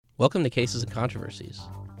Welcome to Cases and Controversies,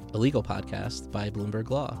 a legal podcast by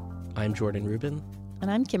Bloomberg Law. I'm Jordan Rubin.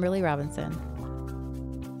 And I'm Kimberly Robinson.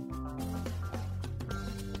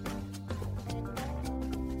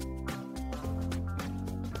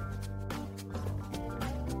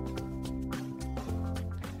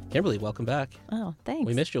 Kimberly, welcome back. Oh, thanks.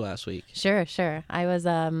 We missed you last week. Sure. I was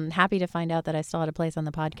happy to find out that I still had a place on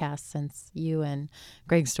the podcast since you and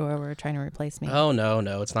Greg Store were trying to replace me. Oh,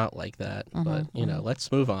 no, it's not like that. But,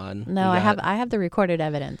 let's move on. No, I have the recorded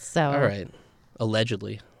evidence. So all right.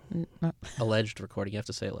 Allegedly. Alleged recording. You have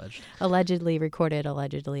to say alleged. Allegedly recorded,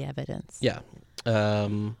 allegedly evidence. Yeah.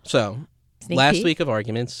 So Sneak last peek? week of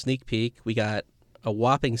arguments, sneak peek, we got a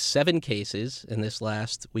whopping 7 cases in this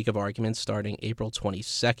last week of arguments starting April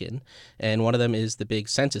 22nd. And one of them is the big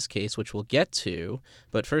census case, which we'll get to.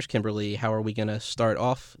 But first, Kimberly, how are we going to start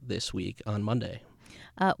off this week on Monday?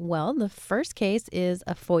 Well, the first case is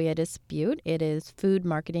a FOIA dispute. It is Food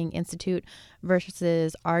Marketing Institute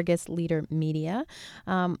versus Argus Leader Media.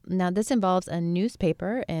 Now, this involves a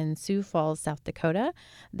newspaper in Sioux Falls, South Dakota,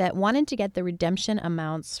 that wanted to get the redemption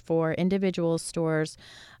amounts for individual stores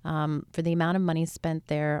for the amount of money spent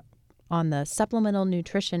there on the Supplemental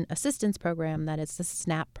Nutrition Assistance Program, that is the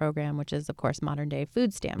SNAP program, which is, of course, modern-day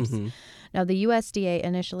food stamps. Mm-hmm. Now, the USDA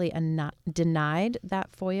initially denied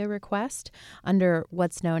that FOIA request under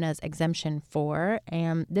what's known as Exemption 4,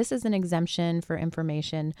 and this is an exemption for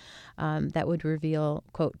information that would reveal,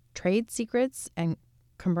 quote, trade secrets and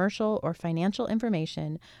commercial or financial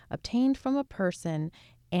information obtained from a person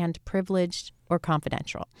and privileged or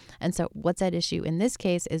confidential. And so what's at issue in this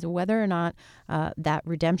case is whether or not that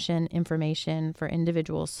redemption information for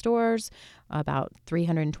individual stores, about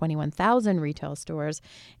 321,000 retail stores,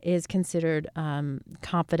 is considered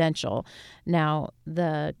confidential. Now,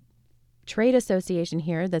 the trade association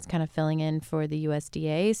here that's kind of filling in for the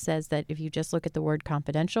USDA says that if you just look at the word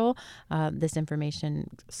confidential, this information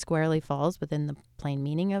squarely falls within the plain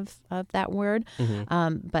meaning of that word.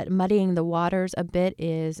 Mm-hmm. But muddying the waters a bit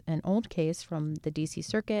is an old case from the D.C.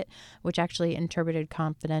 Circuit, which actually interpreted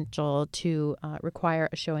confidential to require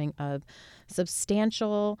a showing of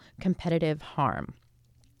substantial competitive harm.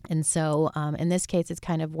 And so in this case, it's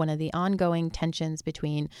kind of one of the ongoing tensions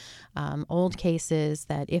between old cases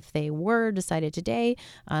that, if they were decided today,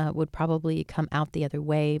 would probably come out the other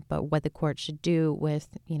way. But what the court should do with,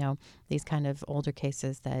 these kind of older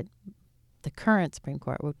cases that the current Supreme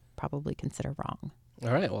Court would probably consider wrong.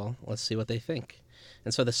 All right, well, let's see what they think.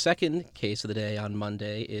 And so the second case of the day on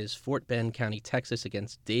Monday is Fort Bend County, Texas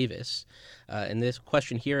against Davis. And this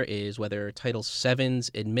question here is whether Title VII's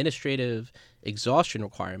administrative exhaustion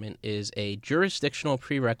requirement is a jurisdictional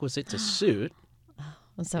prerequisite to suit.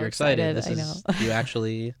 I'm so You're excited. I know. You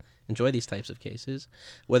actually enjoy these types of cases.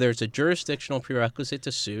 Whether it's a jurisdictional prerequisite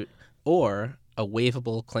to suit or a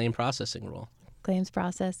waivable claim processing rule. Claims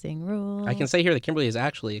processing rule. I can say here that Kimberly is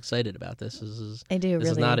actually excited about this. I do, This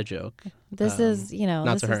is not a joke. This is,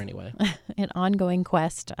 not this to her is anyway. an ongoing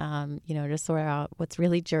quest, to sort out what's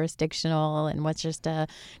really jurisdictional and what's just a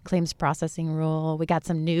claims processing rule. We got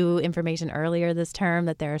some new information earlier this term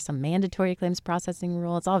that there are some mandatory claims processing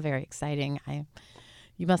rules. It's all very exciting.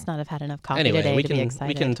 You must not have had enough coffee today to be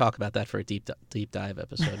excited. We can talk about that for a deep dive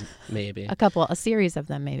episode, maybe. A series of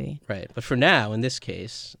them, maybe. Right. But for now, in this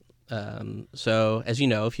case, so as you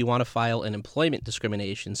know, if you want to file an employment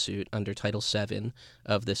discrimination suit under Title VII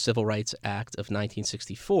of the Civil Rights Act of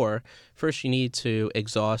 1964, first you need to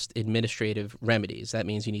exhaust administrative remedies. That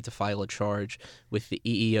means you need to file a charge with the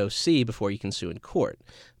EEOC before you can sue in court.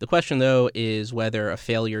 The question, though, is whether a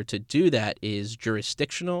failure to do that is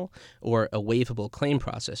jurisdictional or a waivable claim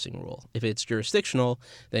processing rule. If it's jurisdictional,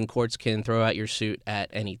 then courts can throw out your suit at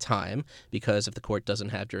any time, because if the court doesn't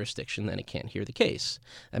have jurisdiction, then it can't hear the case.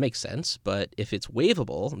 That makes sense, but if it's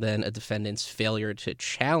waivable, then a defendant's failure to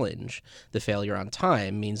challenge the failure on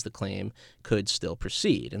time means the claim could still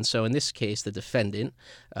proceed. And so in this case, the defendant,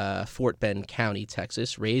 Fort Bend County,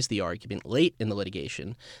 Texas, raised the argument late in the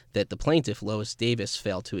litigation that the plaintiff, Lois Davis,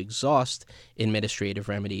 failed to exhaust administrative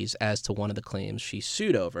remedies as to one of the claims she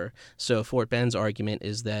sued over. So Fort Bend's argument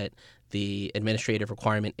is that the administrative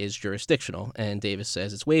requirement is jurisdictional, and Davis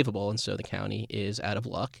says it's waivable, and so the county is out of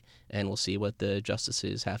luck, and we'll see what the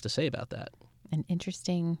justices have to say about that. An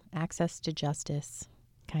interesting access to justice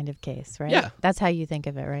kind of case, right? Yeah. That's how you think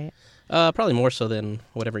of it, right? Probably more so than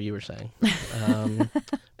whatever you were saying.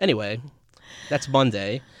 Anyway, that's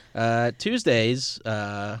Monday. Tuesday's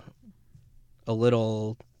a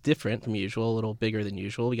little different from usual, a little bigger than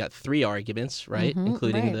usual. We got 3 arguments, right?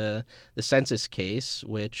 Including right. the census case,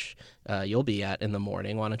 which you'll be at in the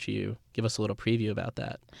morning. Why don't you give us a little preview about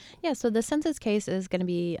that? Yeah, so the census case is going to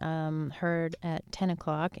be heard at 10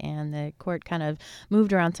 o'clock, and the court kind of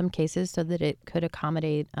moved around some cases so that it could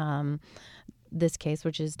accommodate this case,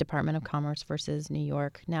 which is Department of Commerce versus New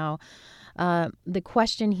York. Now, the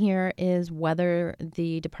question here is whether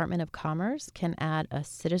the Department of Commerce can add a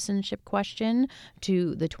citizenship question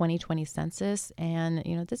to the 2020 census. And,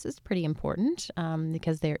 this is pretty important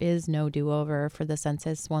because there is no do-over for the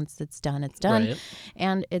census. Once it's done, it's done. Right.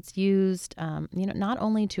 And it's used, not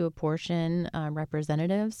only to apportion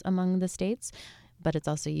representatives among the states, but it's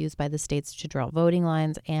also used by the states to draw voting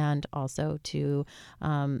lines and also to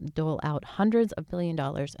dole out hundreds of billions of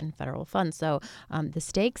dollars in federal funds. So the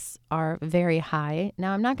stakes are very high.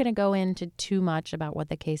 Now, I'm not going to go into too much about what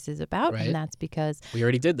the case is about, Right. and that's because We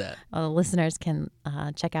already did that. listeners can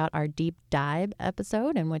check out our deep dive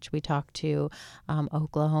episode in which we talk to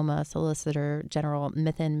Oklahoma Solicitor General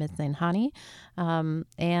Mithun Mithunjani,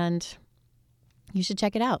 and you should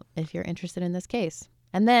check it out if you're interested in this case.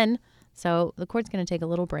 And then, so the court's going to take a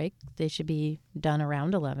little break. They should be done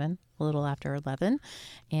around 11, a little after 11.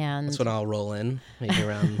 And That's when I'll roll in, maybe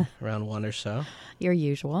around 1 or so. your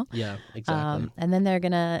usual. Yeah, exactly. And then they're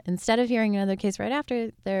going to, instead of hearing another case right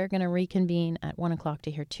after, they're going to reconvene at 1 o'clock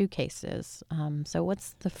to hear 2 cases. So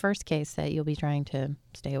what's the first case that you'll be trying to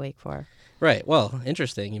stay awake for? Right. Well,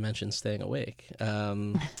 interesting. You mentioned staying awake.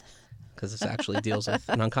 Because this actually deals with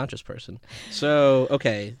an unconscious person. So,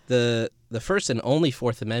 okay, the first and only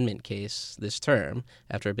Fourth Amendment case this term,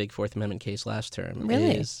 after a big Fourth Amendment case last term,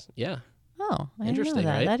 Really? is Oh, I didn't know Interesting,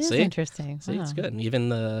 that. right? That is See? interesting. See, it's Wow. good. And even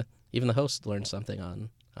the host learned something on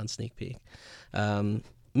Sneak Peek.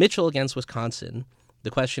 Mitchell against Wisconsin.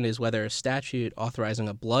 The question is whether a statute authorizing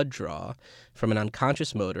a blood draw from an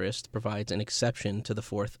unconscious motorist provides an exception to the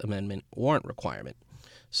Fourth Amendment warrant requirement.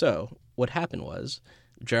 So, what happened was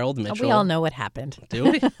Gerald Mitchell. We all know what happened.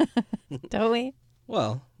 Do we? Don't we?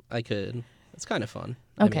 Well, I could. It's kind of fun.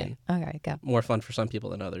 Okay. I mean, All right, go. more fun for some people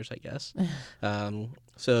than others, I guess.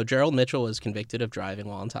 So Gerald Mitchell was convicted of driving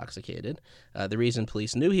while intoxicated. The reason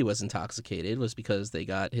police knew he was intoxicated was because they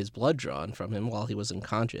got his blood drawn from him while he was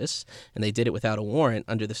unconscious, and they did it without a warrant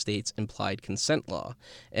under the state's implied consent law.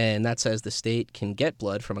 And that says the state can get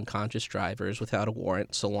blood from unconscious drivers without a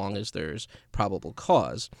warrant so long as there's probable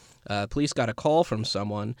cause. Police got a call from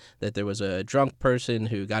someone that there was a drunk person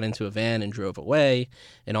who got into a van and drove away.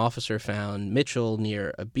 An officer found Mitchell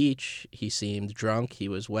near a beach. He seemed drunk. He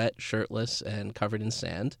was wet, shirtless, and covered in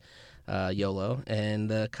sand. YOLO. And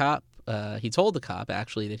the cop, he told the cop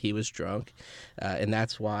actually that he was drunk, and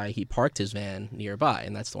that's why he parked his van nearby,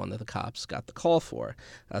 and that's the one that the cops got the call for.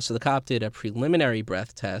 So the cop did a preliminary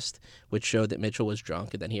breath test, which showed that Mitchell was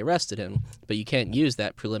drunk, and then he arrested him. But you can't use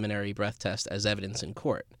that preliminary breath test as evidence in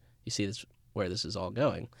court. You see this where this is all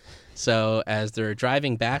going. So as they're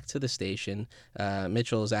driving back to the station,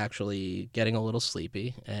 Mitchell is actually getting a little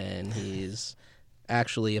sleepy, and he's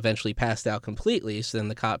actually eventually passed out completely. So then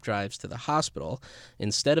the cop drives to the hospital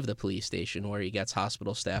instead of the police station, where he gets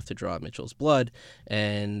hospital staff to draw Mitchell's blood.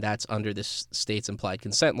 And that's under this state's implied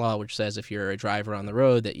consent law, which says if you're a driver on the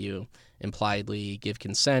road that you impliedly give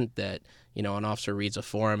consent, that an officer reads a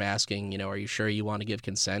form asking, are you sure you want to give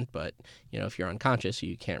consent? But, if you're unconscious,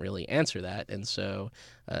 you can't really answer that. And so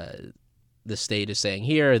the state is saying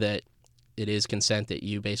here that it is consent that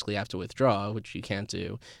you basically have to withdraw, which you can't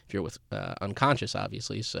do if you're unconscious,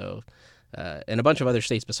 obviously. So, and a bunch of other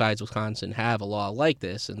states besides Wisconsin have a law like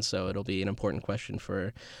this. And so it'll be an important question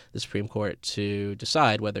for the Supreme Court to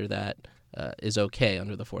decide whether that is okay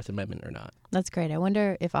under the Fourth Amendment or not. That's great. I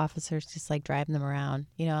wonder if officers just drive them around,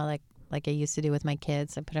 like I used to do with my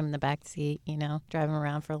kids. I put them in the back seat, drive them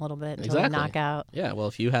around for a little bit until they knock out. Yeah, well,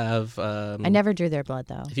 if you have... I never drew their blood,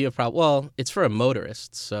 though. If you have well, it's for a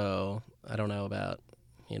motorist, so I don't know about,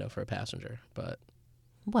 for a passenger, but...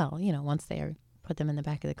 Well, once they put them in the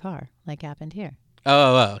back of the car, like happened here.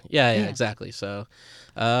 Oh, yeah, exactly. So,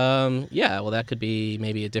 well, that could be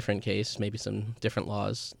maybe a different case, maybe some different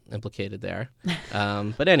laws implicated there.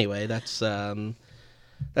 But anyway, that's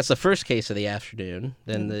the first case of the afternoon.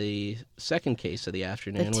 Then the second case of the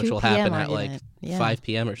afternoon, which will happen at 5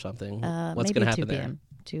 p.m. or something. What's going to happen 2 there?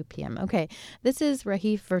 2 p.m. Okay. This is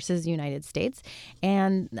Rahif versus United States.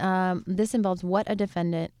 And this involves what a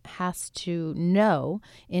defendant has to know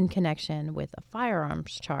in connection with a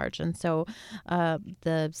firearms charge. And so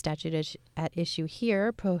the statute at issue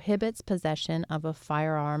here prohibits possession of a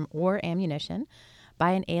firearm or ammunition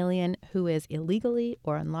by an alien who is illegally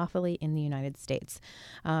or unlawfully in the United States.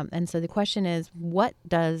 And so the question is, what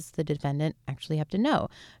does the defendant actually have to know?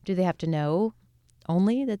 Do they have to know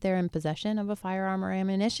only that they're in possession of a firearm or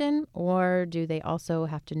ammunition, or do they also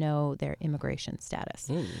have to know their immigration status?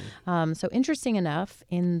 So interesting enough,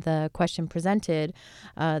 in the question presented,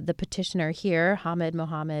 the petitioner here, Ahmed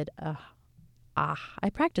Mohammed, I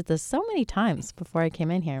practiced this so many times before I came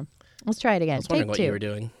in here. Let's try it again. I was wondering Take what two. you were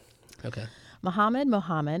doing. Okay. Mohammed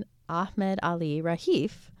Ahmed Ali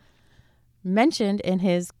Rahif mentioned in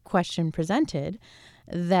his question presented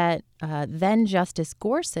that then Justice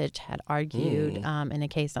Gorsuch had argued in a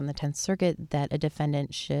case on the 10th Circuit that a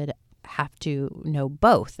defendant should have to know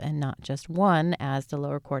both and not just one, as the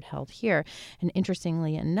lower court held here. And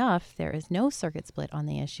interestingly enough, there is no circuit split on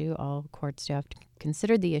the issue. All courts who have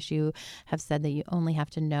considered the issue have said that you only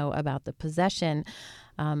have to know about the possession.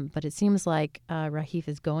 But it seems like Rahif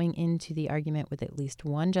is going into the argument with at least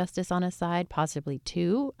one justice on his side, possibly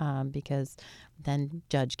two, because then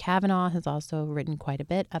Judge Kavanaugh has also written quite a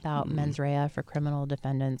bit about mens rea for criminal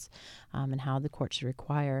defendants and how the court should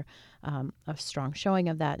require a strong showing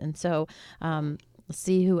of that. And so let's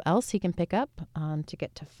see who else he can pick up to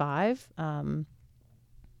get to five.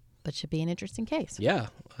 But should be an interesting case. Yeah,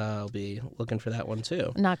 I'll be looking for that one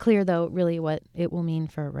too. Not clear, though, really what it will mean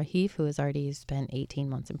for Rahif, who has already spent 18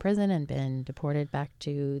 months in prison and been deported back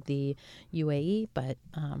to the UAE, but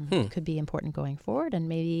could be important going forward. And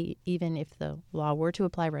maybe even if the law were to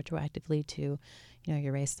apply retroactively to,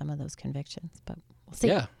 erase some of those convictions. But we'll see.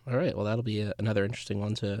 Yeah, all right. Well, that'll be another interesting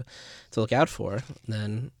one to look out for. And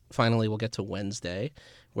then finally, we'll get to Wednesday,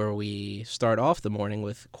 where we start off the morning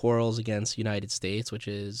with Quarles against United States, which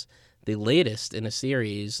is the latest in a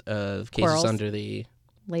series of cases Quarles. under the...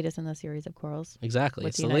 Latest in the series of quarrels. Exactly.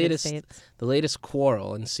 With It's the the United latest States. the latest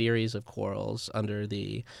quarrel in series of quarrels under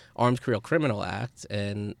the Armed Career Criminal Act.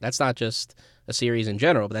 And that's not just a series in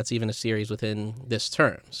general, but that's even a series within this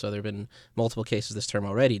term. So there have been multiple cases this term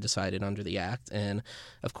already decided under the Act. And,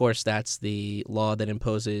 of course, that's the law that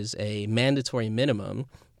imposes a mandatory minimum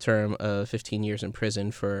term of 15 years in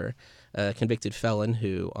prison for a convicted felon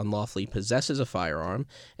who unlawfully possesses a firearm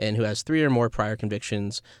and who has 3 or more prior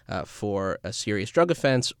convictions for a serious drug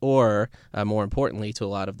offense or, more importantly to a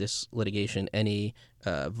lot of this litigation, any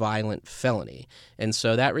violent felony. And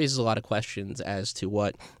so that raises a lot of questions as to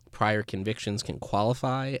what prior convictions can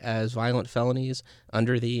qualify as violent felonies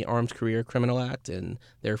under the Armed Career Criminal Act and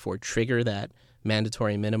therefore trigger that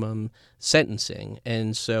mandatory minimum sentencing.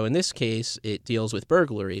 And so in this case, it deals with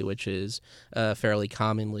burglary, which is a fairly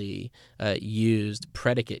commonly used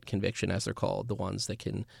predicate conviction, as they're called, the ones that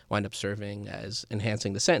can wind up serving as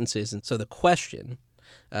enhancing the sentences. And so the question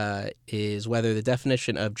is whether the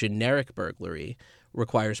definition of generic burglary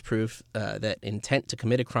requires proof that intent to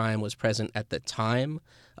commit a crime was present at the time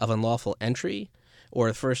of unlawful entry or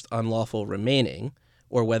the first unlawful remaining,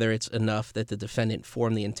 or whether it's enough that the defendant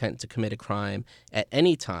formed the intent to commit a crime at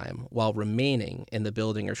any time while remaining in the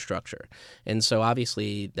building or structure. And so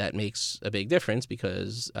obviously that makes a big difference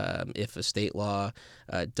because if a state law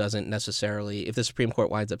doesn't necessarily, if the Supreme Court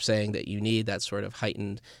winds up saying that you need that sort of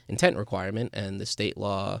heightened intent requirement and the state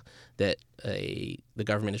law that the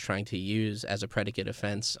government is trying to use as a predicate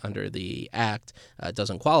offense under the Act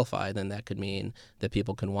doesn't qualify, then that could mean that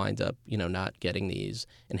people can wind up, not getting these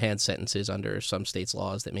enhanced sentences under some states'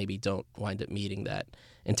 laws that maybe don't wind up meeting that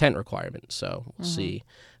intent requirement. So we'll see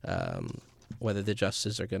whether the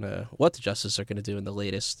justices are what the justices are gonna do in the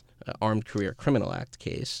latest Armed Career Criminal Act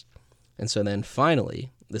case. And so then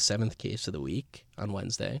finally, the 7th case of the week on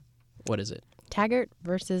Wednesday. What is it? Taggart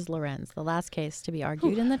versus Lorenz, the last case to be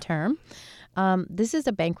argued in the term. This is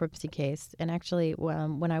a bankruptcy case, and actually,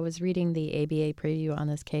 when I was reading the ABA preview on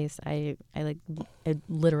this case, I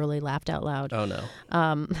literally laughed out loud. Oh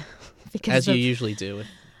no! Because as you usually do with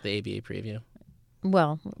the ABA preview.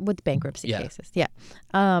 Well, with bankruptcy cases, yeah.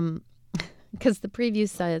 Because the preview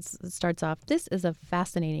starts off, "This is a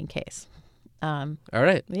fascinating case." All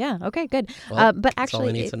right. Yeah. Okay. Good. Well, but that's all I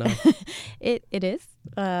actually, need to know. it is.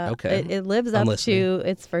 Okay. It lives I'm up listening. to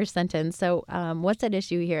its first sentence. So, what's at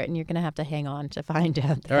issue here? And you're going to have to hang on to find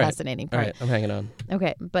out the fascinating part. All right. I'm hanging on.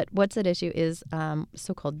 Okay. But what's at issue is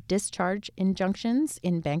so-called discharge injunctions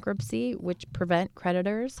in bankruptcy, which prevent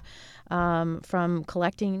creditors from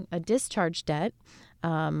collecting a discharge debt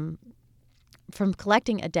from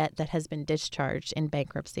collecting a debt that has been discharged in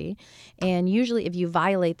bankruptcy. And usually if you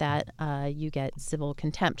violate that, you get civil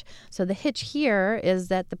contempt. So the hitch here is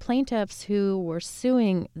that the plaintiffs who were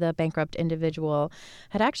suing the bankrupt individual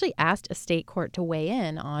had actually asked a state court to weigh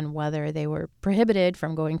in on whether they were prohibited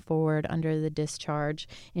from going forward under the discharge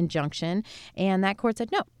injunction. And that court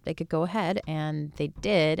said no, they could go ahead, and they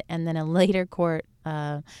did. And then a later court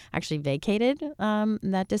actually vacated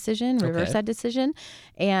that decision, reversed that decision.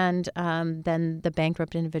 And then the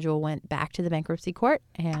bankrupt individual went back to the bankruptcy court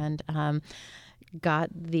and got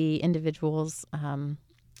the individuals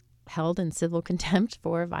held in civil contempt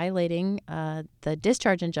for violating the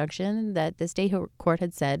discharge injunction that the state court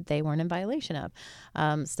had said they weren't in violation of.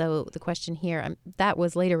 So the question here, that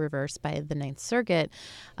was later reversed by the Ninth Circuit,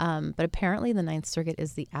 but apparently the Ninth Circuit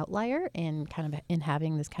is the outlier in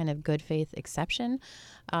having this kind of good faith exception.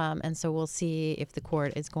 And so we'll see if the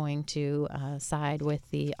court is going to side with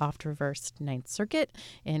the oft-reversed Ninth Circuit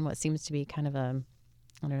in what seems to be kind of a,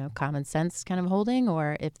 common sense kind of holding,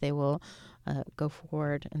 or if they will go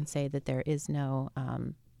forward and say that there is no,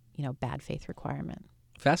 bad faith requirement.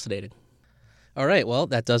 Fascinating. All right, well,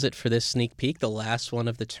 that does it for this sneak peek, the last one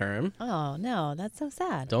of the term. Oh, no, that's so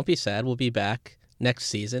sad. Don't be sad. We'll be back next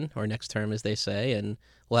season, or next term, as they say, and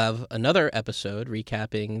we'll have another episode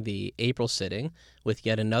recapping the April sitting with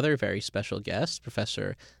yet another very special guest,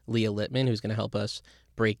 Professor Leah Littman, who's going to help us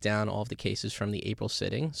break down all of the cases from the April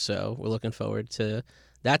sitting. So we're looking forward to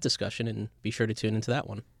that discussion, and be sure to tune into that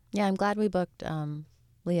one. Yeah, I'm glad we booked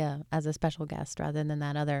Leah as a special guest rather than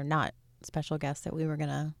that other not special guest that we were going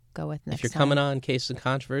to go with next time. If you're coming on Cases and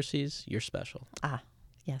Controversies, you're special. Ah,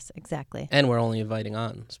 yes, exactly. And we're only inviting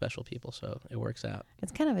on special people, so it works out.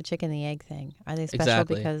 It's kind of a chicken and the egg thing. Are they special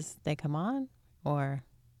Exactly. because they come on, or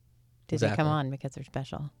do they come on because they're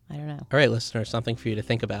special? I don't know. All right, listeners, something for you to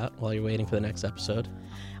think about while you're waiting for the next episode.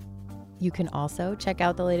 You can also check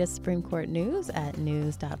out the latest Supreme Court news at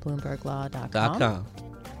news.bloomberglaw.com.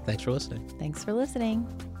 Thanks for listening. Thanks for listening.